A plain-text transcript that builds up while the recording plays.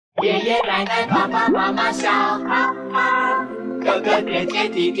爷爷奶奶、爸爸妈妈、小孩孩，哥哥姐姐、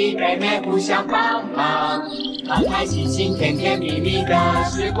弟弟妹妹互相帮忙，开开心心、甜甜蜜蜜的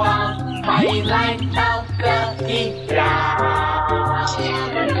时光，欢迎来到这一家。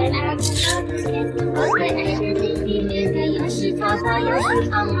我最爱的弟弟妹妹，有时吵闹，有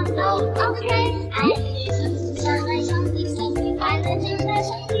时吵闹都 OK。爱你是相爱兄弟，身体快乐就在身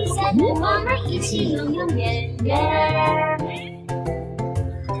体下，我们一起永永远远。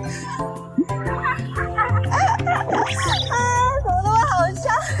怎么那么好笑？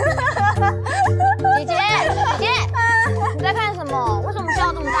姐姐，你在看什么？为什么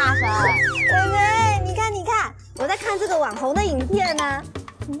笑这么大声？妹妹，你看，我在看这个网红的影片呢。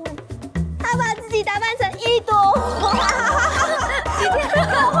他把自己打扮成一朵花，姐姐跟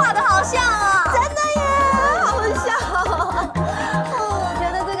我画的好像哦，真的耶，好笑。我觉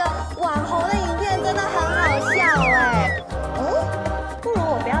得这个网红的影片真的很好笑哎。不如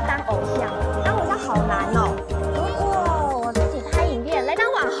我不要当偶像，当偶像好难哦。如果我自己拍影片来当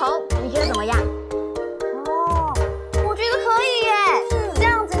网红，你觉得怎么样？哦，我觉得可以耶。这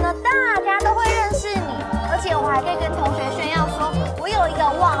样子呢，大家都会认识你，而且我还可以跟同学炫耀说，我有一个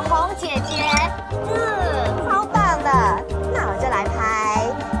网红姐姐。超棒的。那我就来拍，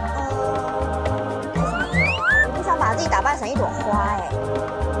拍什么？我不想把自己打扮成一朵花哎。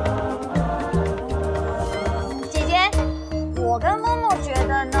姐姐，我跟默默觉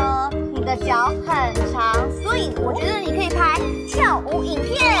得呢，你的脚很长，所以我觉得你可以拍跳舞影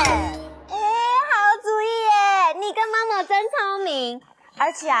片。好主意耶！你跟妈妈真聪明。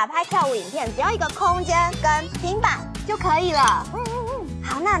而且啊，拍跳舞影片只要一个空间跟平板就可以了。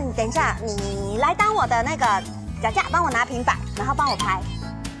好，那你等一下，你来当我的那个脚架，帮我拿平板，然后帮我拍。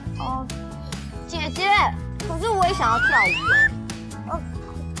哦，姐姐，可是我也想要跳舞。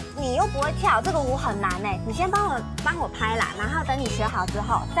你又不会跳，这个舞很难哎。你先帮我拍啦，然后等你学好之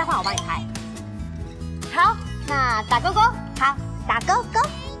后，再换我帮你拍。好，那打勾勾。好，打勾勾，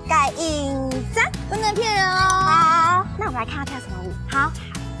盖印章，不能骗人哦。好，那我们来看他跳什么舞。好，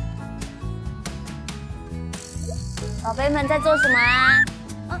宝贝们在做什么啊？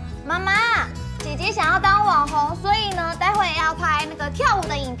妈妈，姐姐想要当网红，所以呢，待会要拍那个跳舞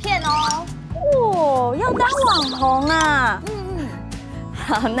的影片哦。哦，要当网红啊！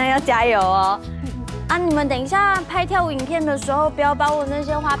好，那要加油哦。啊，你们等一下拍跳舞影片的时候，不要把我那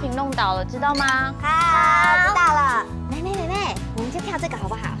些花瓶弄倒了，知道吗？好，知道了。妹妹，我们就跳这个好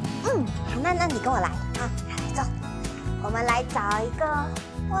不好？好，那你跟我来。好，来走。我们来找一个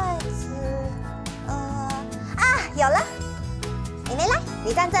位置。有了。妹妹来，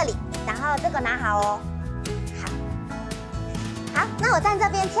你站这里，然后这个拿好哦。好，那我站这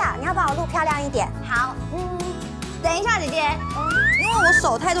边跳，你要帮我录漂亮一点。好，等一下，姐姐，因为我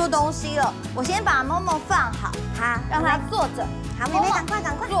手太多东西了，我先把默默放好，好，让他坐着。好，妹妹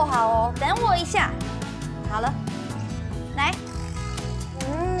赶快坐好哦，等我一下。好了，来，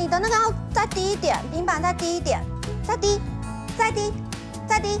你的那个要再低一点，平板再低一点，再低。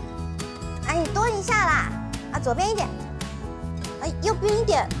哎，你蹲一下啦，左边一点，右边一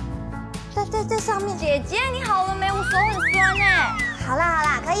点，在上面。姐姐，你好了没？我手很酸哎。好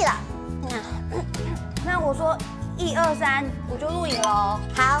啦，可以了。那我说1、2、3，我就录影喽。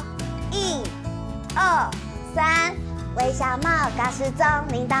好，1、2、3，微笑帽告示钟，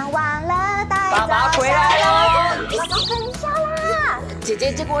铃铛忘了带走。爸爸回来了。爸爸等一下啦。姐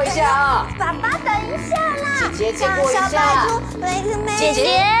姐借过一下啊。爸爸等一下啦。姐姐借过一下。姐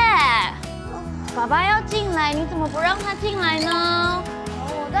姐，爸爸要进来，你怎么不让他进来呢？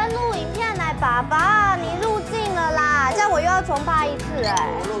我在录影片来，爸爸，你入镜了啦，这样我又要重拍一次哎。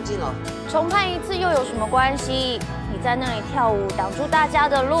我入镜了。重拍一次又有什么关系？你在那里跳舞，挡住大家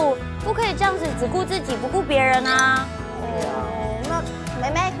的路，不可以这样子只顾自己不顾别人啊！那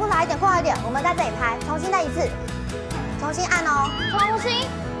妹妹过来一点，我们在这里拍，重新再一次，重新按哦。重新？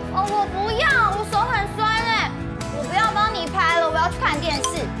我不要，我手很酸哎，我不要帮你拍了，我要去看电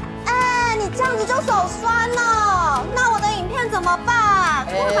视。你这样子就手酸了，那我的影片怎么办？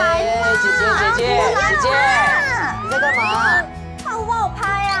不来吗？姐姐，你在干嘛？他不帮我拍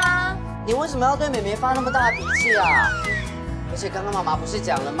啊！你为什么要对妹妹发那么大的脾气啊？而且刚刚妈妈不是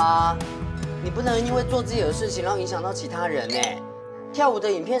讲了吗？你不能因为做自己的事情，让影响到其他人呢。跳舞的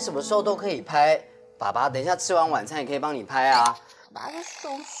影片什么时候都可以拍，爸爸等一下吃完晚餐也可以帮你拍啊。爸爸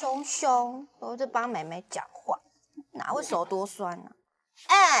凶，我在帮妹妹讲话，哪会手多酸呢？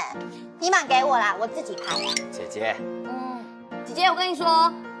平板给我啦，我自己拍。姐姐，姐姐，我跟你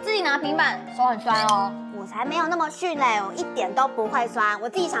说，自己拿平板手很酸哦。我才没有那么逊嘞，我一点都不会酸，我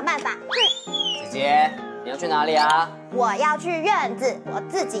自己想办法。姐姐，你要去哪里啊？我要去院子，我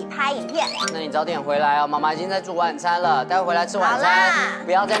自己拍影片。那你早点回来哦，妈妈已经在煮晚餐了，待会回来吃晚餐。好啦，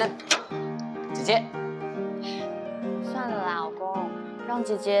不要在那。姐姐，算了啦，老公，让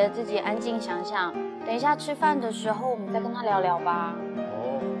姐姐自己安静想想，等一下吃饭的时候我们再跟她聊聊吧。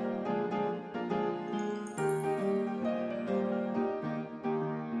哦。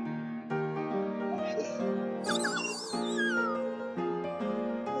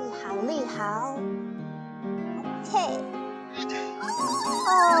立好。嘿。哎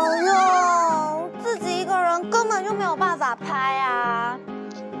呦，自己一个人根本就没有办法拍啊！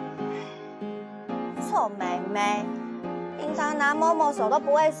臭妹妹，平常拿MOMO手都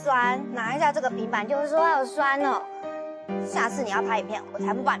不会酸，拿一下这个平板就会说它有酸了。下次你要拍影片，我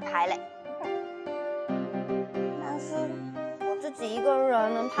才不帮你拍嘞。但是我自己一个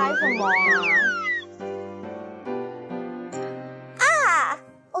人能拍什么啊？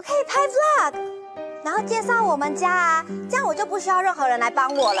我可以拍 vlog， 然后介绍我们家啊，这样我就不需要任何人来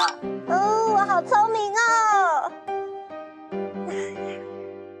帮我了。哦，我好聪明哦！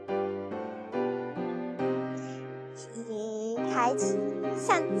开启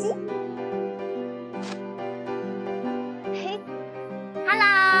相机。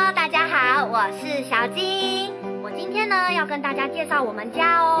Hello， 大家好，我是小金。我今天呢要跟大家介绍我们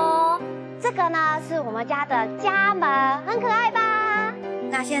家哦。这个呢是我们家的家门，很可爱吧？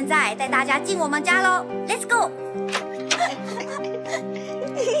那现在带大家进我们家喽 ，Let's go！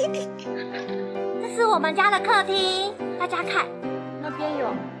 这是我们家的客厅，大家看，那边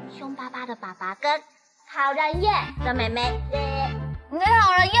有凶巴巴的爸爸跟讨人厌的妹妹。你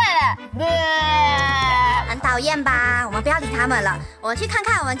讨人厌了，很讨厌吧？我们不要理他们了，我们去看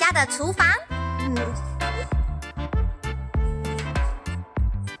看我们家的厨房。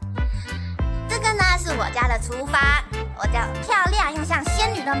这个呢是我家的厨房，我叫漂亮又像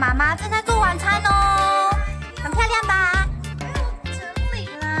仙女的妈妈正在做晚餐哦，很漂亮吧？整理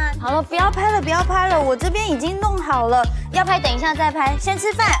啦。好了，不要拍了，不要拍了，我这边已经弄好了，要拍等一下再拍，先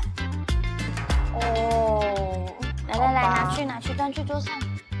吃饭。哦。来，拿去，端去桌上。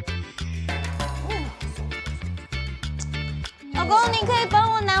老公，你可以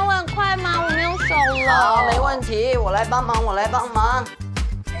帮我拿碗筷吗？我没有手了。好，没问题，我来帮忙。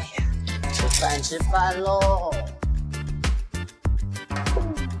吃饭喽。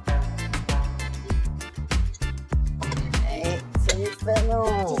哎，吃饭喽。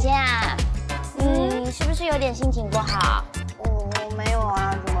姐姐啊，你是不是有点心情不好？我没有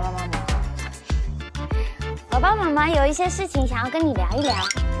啊，怎么了，妈妈？爸爸妈妈有一些事情想要跟你聊一聊。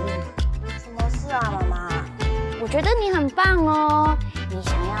什么事啊，妈妈？我觉得你很棒哦，你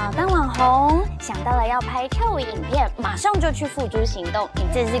想要当网红，想到了要拍跳舞影片，马上就去付诸行动，你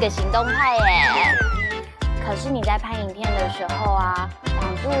真是个行动派耶。可是你在拍影片的时候啊，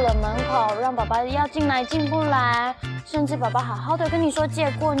挡住了门口，让爸爸要进来进不来，甚至爸爸好好的跟你说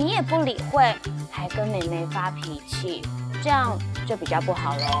借过，你也不理会，还跟妹妹发脾气，这样就比较不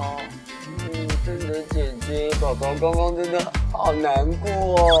好喽。真的，姐姐，宝宝刚刚真的好难过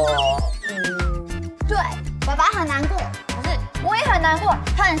哦。对，爸爸很难过，可是我也很难过，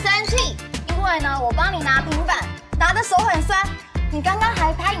很生气，因为呢，我帮你拿平板，拿的手很酸。你刚刚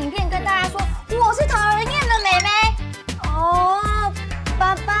还拍影片跟大家说我是讨人厌的妹妹。哦，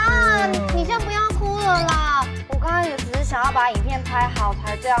爸爸，你先不要哭了啦，我刚刚也只是想要把影片拍好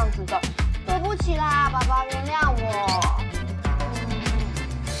才这样子的，对不起啦，爸爸原谅我。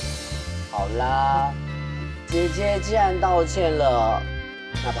好啦，姐姐既然道歉了，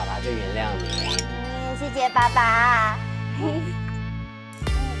那爸爸就原谅你。谢谢爸爸。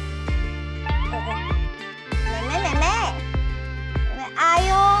妹，哎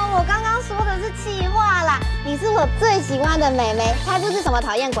呦，我刚刚说的是气话啦，你是我最喜欢的妹妹，才不是什么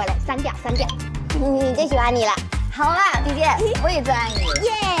讨厌鬼嘞，删掉。你最喜欢你了。好啦，姐姐，我也最爱你了。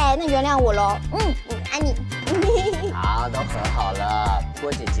耶，那原谅我喽。爱你。好，都和好了。不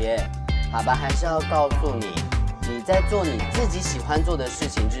过姐姐，爸爸还是要告诉你，你在做你自己喜欢做的事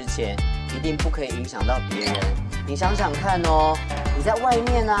情之前，一定不可以影响到别人。你想想看哦，你在外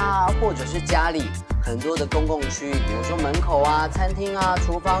面啊，或者是家里很多的公共区域，比如说门口啊、餐厅啊、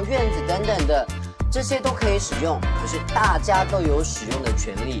厨房、院子等等的，这些都可以使用。可是大家都有使用的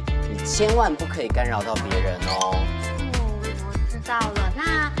权利，你千万不可以干扰到别人哦。我知道了。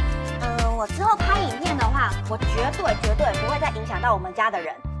那我之后拍影片的话，我绝对不会再影响到我们家的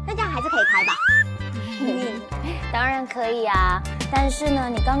人。那这样还是可以拍吧？当然可以啊，但是呢，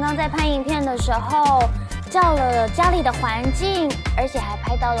你刚刚在拍影片的时候照了家里的环境，而且还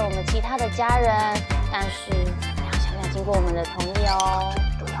拍到了我们其他的家人，但是你好像没有经过我们的同意哦。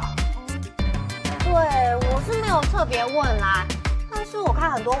对，我是没有特别问啦，但是我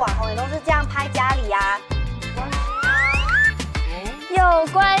看很多网红也都是这样拍家里啊，有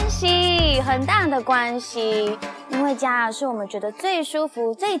关系，很大的关系。因为家是我们觉得最舒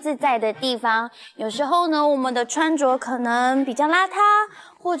服、最自在的地方。有时候呢，我们的穿着可能比较邋遢，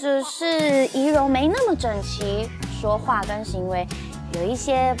或者是仪容没那么整齐，说话跟行为有一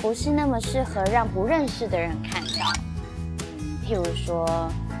些不是那么适合让不认识的人看到。譬如说，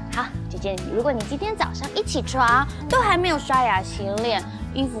好，姐姐，如果你今天早上一起床都还没有刷牙洗脸，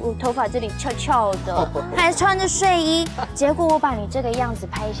衣服头发这里翘翘的，还穿着睡衣，结果我把你这个样子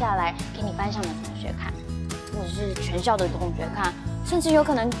拍下来给你班上的同学看，或者是全校的同学看，甚至有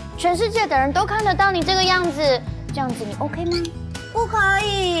可能全世界的人都看得到你这个样子，这样子你 OK 吗？不可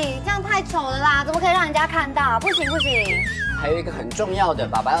以，这样太丑了啦，怎么可以让人家看到？不行不行。还有一个很重要的，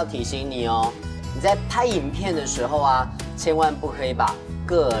爸爸要提醒你哦，你在拍影片的时候啊，千万不可以把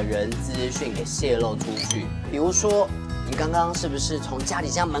个人资讯给泄露出去。比如说，你刚刚是不是从家里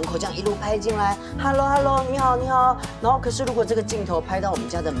这样门口这样一路拍进来 ，Hello Hello， 你好你好。然后可是如果这个镜头拍到我们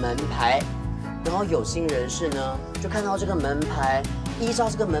家的门牌，然后有心人士呢就看到这个门牌，依照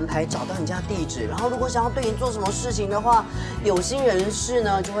这个门牌找到你家地址，然后如果想要对你做什么事情的话，有心人士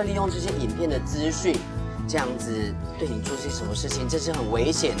呢就会利用这些影片的资讯。这样子对你做些什么事情，这是很危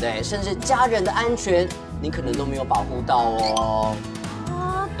险的哎，甚至家人的安全，你可能都没有保护到哦。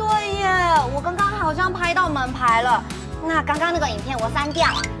啊，对耶，我刚刚好像拍到门牌了，那刚刚那个影片我删掉。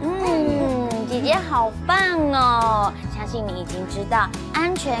姐姐好棒哦！相信你已经知道，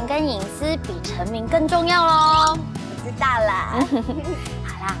安全跟隐私比成名更重要喽。我知道了。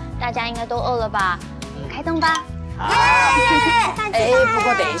好啦，大家应该都饿了吧？我们开动吧！好。不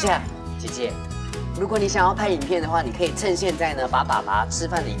过等一下，姐姐。如果你想要拍影片的话，你可以趁现在呢，把爸爸吃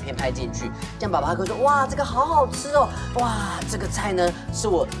饭的影片拍进去，这样爸爸可以说，哇，这个好好吃哦，哇，这个菜呢是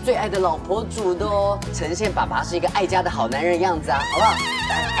我最爱的老婆煮的哦，呈现爸爸是一个爱家的好男人样子啊，好不好？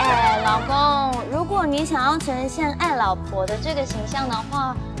老公，如果你想要呈现爱老婆的这个形象的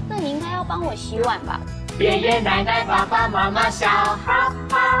话，那你应该要帮我洗碗吧？爷爷奶奶、爸爸妈妈笑哈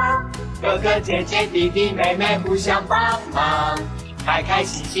哈，哥哥姐姐、弟弟妹妹互相帮忙。开开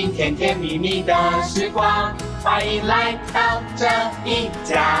心心、甜甜蜜蜜的时光，欢迎来到这一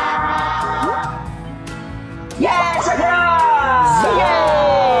家。耶，下课啦！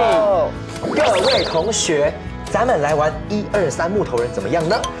各位同学，咱们来玩1、2、3木头人怎么样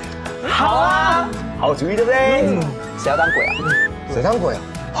呢？好啊，好主意，对不对？谁要当鬼啊？谁当鬼啊？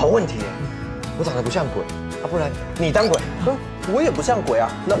好问题耶！我长得不像鬼，不然你当鬼。我也不像鬼啊，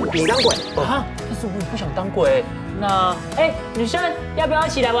那你当鬼啊？但是我也不想当鬼。那，女生要不要一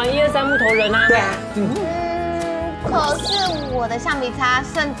起来玩1、2、3木头人啊？对啊。可是我的橡皮擦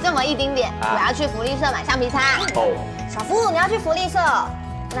剩这么一丁点，我要去福利社买橡皮擦。哦。小夫，你要去福利社。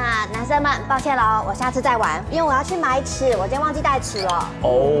那男生们，抱歉了，我下次再玩，因为我要去买尺，我今天忘记带尺了。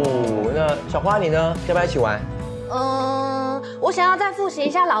哦，那小花你呢？要不要一起玩？我想要再复习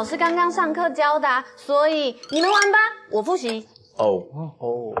一下老师刚刚上课教的，所以你们玩吧，我复习。哦，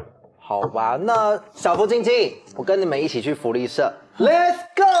好吧，那小夫、晶晶，我跟你们一起去福利社 ，Let's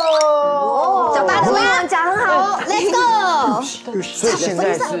go！ 小八的英文讲很好哦 ，Let's go！ 所以现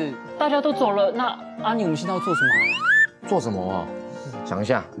在是大家都走了，那阿宁，我们现在要做什么？做什么啊？想一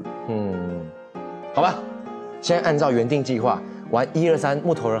下，好吧，先按照原定计划玩1、2、3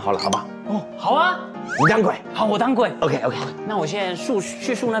木头人好了，好不好？哦，好啊。你当鬼，好，我当鬼。OK。那我现在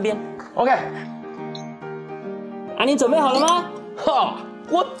去树那边。OK。阿宁准备好了吗？哈，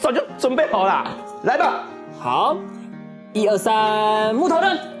我早就准备好了，来吧。好，1、2、3，木头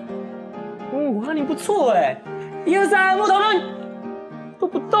人。阿宁不错哎。1、2、3，木头人。都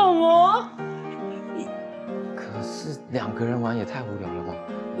不动哦。可是2个人玩也太无聊了吧，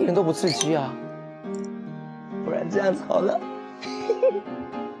一点都不刺激啊。不然这样子好了。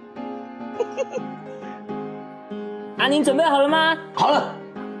阿宁准备好了吗？好了。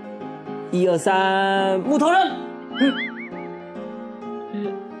1、2、3，木头人。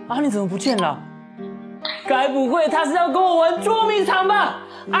阿宁怎么不见了？该不会他是要跟我玩捉迷藏吧？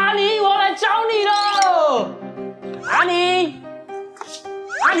阿宁，我要来找你喽！阿宁，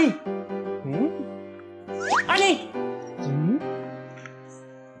阿宁，阿宁，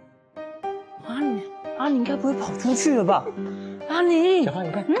阿宁该不会跑出去了吧？阿宁，小花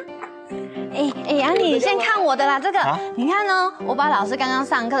你看。阿妮，你先看我的啦，这个，你看呢，我把老师刚刚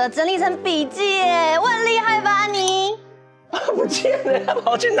上课的整理成笔记耶，我很厉害吧，阿妮？不见了，他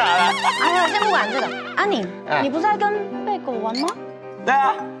跑去哪了？哎呀，先不管这个，阿妮，你不是在跟贝狗玩吗？对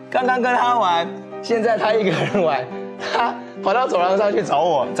啊，刚刚跟他玩，现在他一个人玩，他跑到走廊上去找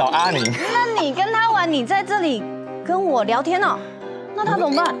阿宁。那你跟他玩，你在这里跟我聊天哦，那他怎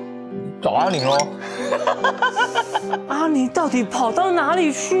么办？找阿宁喽。阿宁到底跑到哪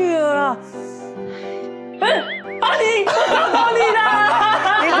里去了啦？阿宁，到你了！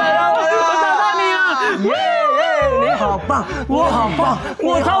你找到我了！我找到你了！耶耶，你好棒，我好棒，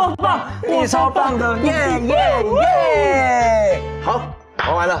我超棒，你超棒的！耶耶耶！好，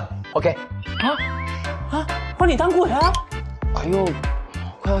玩完了 ，OK。换你当鬼啊！哎呦，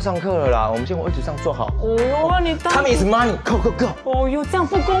快要上课了啦，我们先往位置上坐好。哦呦，让你当。 Time is money， go go go！ 哦呦，这样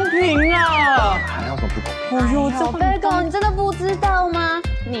不公平啊！还有什么不公平？哦呦，这贝狗，你真的不知道吗？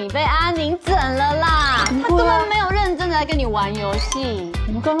你被阿宁整了啦！他根本没有认真的来跟你玩游戏。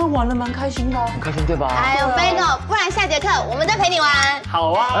我们刚刚玩得蛮开心的，很开心对吧？哎呦，贝狗，不然下节课我们再陪你玩。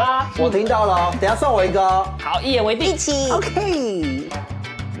好啊！我听到了，等下算我一个哦。好，一言为定。一起。 OK。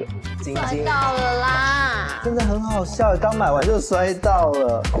晶晶到了啦！真的很好笑，刚买完就摔到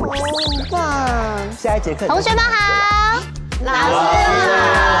了。好棒！下一节课，同学们好，老师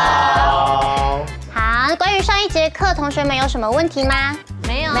好。好。关于上一节课，同学们有什么问题吗？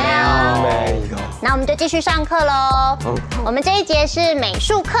没有。没有。那我们就继续上课喽。我们这一节是美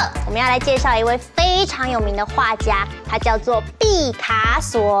术课，我们要来介绍一位非常有名的画家，他叫做毕卡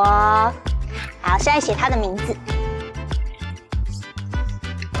索。好，现在写他的名字。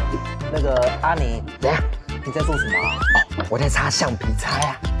那个阿宁，怎样？你在做什么啊？哦，我在擦橡皮擦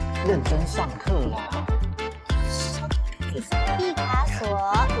呀。认真上课啦。毕卡索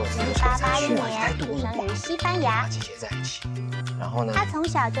，1881年出生于西班牙。集结在一起。然后呢？他从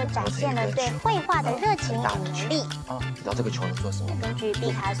小就展现了对绘画的热情与能力。啊，你知道这个球能做什么？根据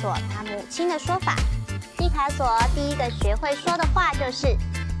毕卡索他母亲的说法，毕卡索第一个学会说的话就是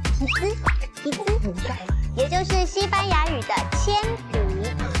“提兹”，也就是西班牙语的铅笔。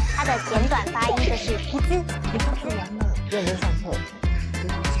它的简短发音就是“提兹”。认真上课。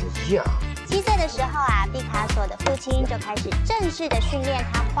呀。 7岁的时候啊，毕卡索的父亲就开始正式的训练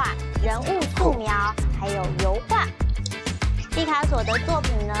他画人物素描，还有油画。毕卡索的作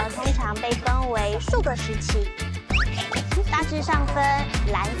品呢，通常被分为数个时期，大致上分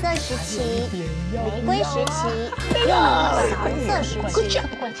蓝色时期、玫瑰时期、黄色时期，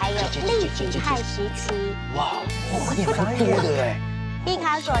还有立体派时期。哇，你蛮多的哎。毕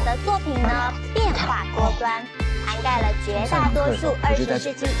卡索的作品呢，变化多端。 涵盖了绝大多数20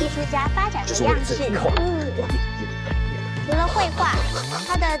世纪艺术家发展的样式。除了绘画，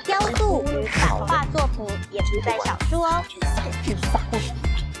他的雕塑与版画作品也不在少数哦。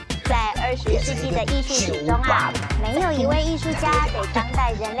在20世纪的艺术史中啊，没有一位艺术家对当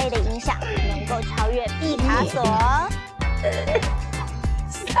代人类的影响能够超越毕卡索。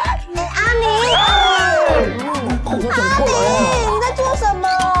阿宁，你在做什么？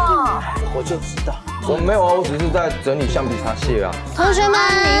我就知道。 我没有啊，我只是在整理橡皮擦屑啊。同学们，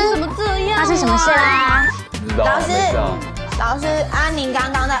怎么这样？发生什么事啦？不知道。老师，阿宁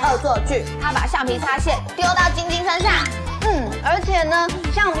刚刚在恶作剧，他把橡皮擦屑丢到晶晶身上。而且呢，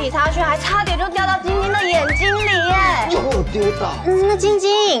橡皮擦屑还差点就掉到晶晶的眼睛里耶。就我丢到。那晶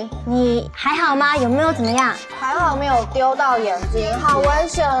晶，你还好吗？有没有怎么样？还好没有丢到眼睛，好危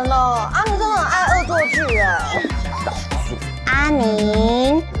险哦！阿宁真的很爱恶作剧哎。 阿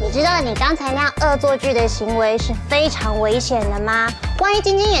宁，你知道你刚才那样恶作剧的行为是非常危险的吗？万一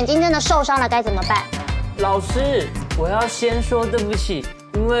晶晶眼睛真的受伤了，该怎么办？老师，我要先说对不起，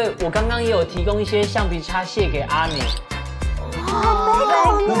因为我刚刚也有提供一些橡皮擦屑给阿宁。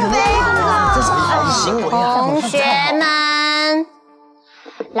这是好行为啊！同学们，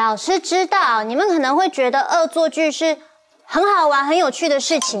老师知道你们可能会觉得恶作剧是很好玩、很有趣的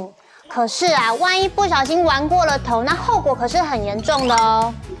事情。 可是啊，万一不小心玩过了头，那后果可是很严重的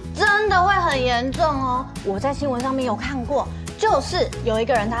哦，真的会很严重哦。我在新闻上面有看过，就是有一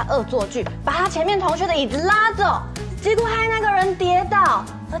个人他恶作剧，把他前面同学的椅子拉走，结果害那个人跌倒，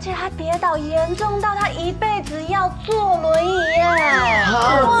而且他跌倒严重到他一辈子要坐轮椅耶。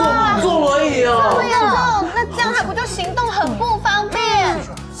坐轮椅哦。这么严重，那这样他不就行动很不方便？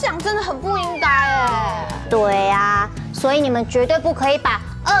这样真的很不应该哎。对啊，所以你们绝对不可以把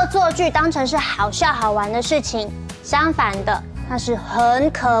恶作剧当成是好笑好玩的事情，相反的，那是很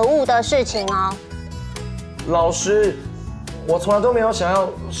可恶的事情哦。老师，我从来都没有想要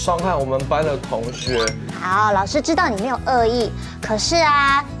伤害我们班的同学。好，老师知道你没有恶意，可是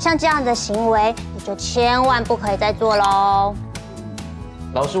啊，像这样的行为，你就千万不可以再做喽。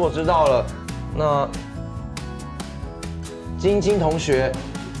老师，我知道了。那晶晶同学，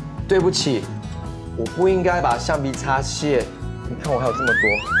对不起，我不应该把橡皮擦屑。 你看我还有这么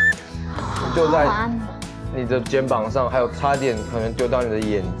多，丢在你的肩膀上，还有差点可能丢到你的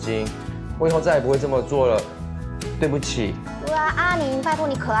眼睛。我以后再也不会这么做了，对不起。对啊，阿宁，拜托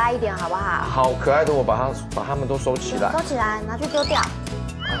你可爱一点好不好？好可爱的我把它们都收起来。收起来，拿去丢掉。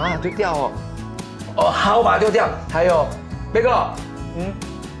啊，丢掉哦。哦，好，我把它丢掉。还有，贝哥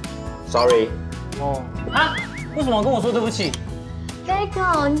，sorry。哦啊，为什么要跟我说对不起？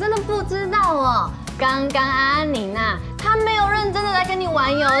 Rico， 你真的不知道哦，刚刚阿宁啊，他没有认真的在跟你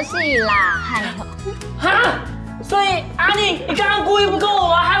玩游戏啦，还有，哈，所以阿宁，你刚刚故意不跟我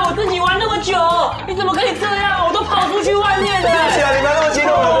玩，害我自己玩那么久，你怎么可以这样？我都跑出去外面了。对不起啊，你不要那么激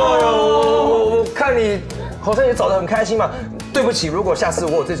动。我看你好像也找得很开心嘛。对不起，如果下次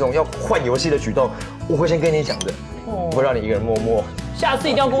我有这种要换游戏的举动，我会先跟你讲的，不会让你一个人默默。 下次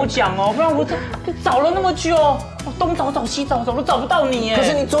一定要跟我讲哦，不然我找了那么久，我东找找西找找都找不到你哎。可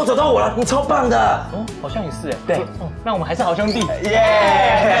是你终于找到我了，你超棒的。哦，好像也是哎。对，那我们还是好兄弟。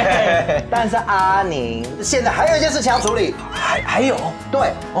耶！但是阿宁，现在还有一件事情要处理。还有？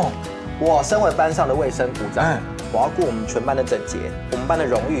对哦，我身为班上的卫生股长，我要顾我们全班的整洁，我们班的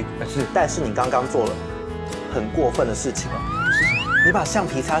荣誉。是，但是你刚刚做了很过分的事情哦。你把橡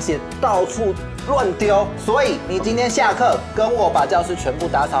皮擦屑到处乱丢，所以你今天下课跟我把教室全部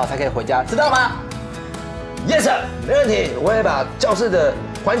打扫好才可以回家，知道吗 ？Yes sir， 没问题，我会把教室的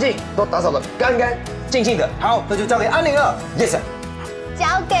环境都打扫得干干净净的。好，那就交给阿宁了。Yes sir， 交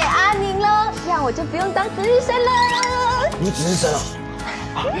给阿宁了，这样我就不用当值日生了。你值日生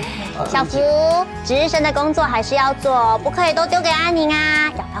啊？ 小福，值日生的工作还是要做，不可以都丢给阿宁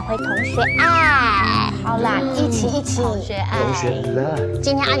啊，要发挥同学爱。好啦，一起同学爱。同学了。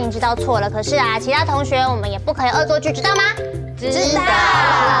今天阿宁知道错了，可是啊，其他同学我们也不可以恶作剧，知道吗？知道。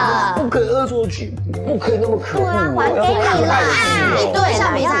不可以恶作剧，不可以那么可恶。还给你了，对，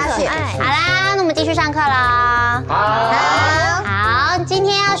橡皮擦屑。好啦，那我们继续上课啦。好，今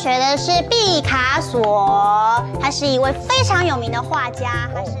天要学的是毕卡索，他是一位非常有名的画家，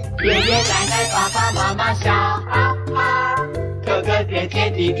他是爷爷奶奶爸爸妈妈笑哈哈，哥哥姐姐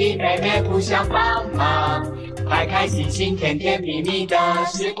弟弟妹妹互相帮忙，开开心心甜甜蜜蜜的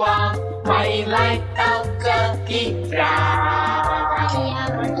时光，欢迎来到这一家。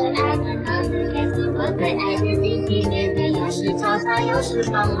我最爱的弟弟妹妹，有时吵吵，有时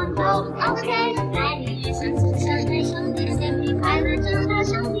帮忙都 OK。来日月上次成对兄弟姐妹，快乐长大，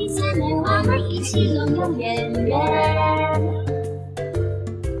兄弟姐妹，我们一起永永远远。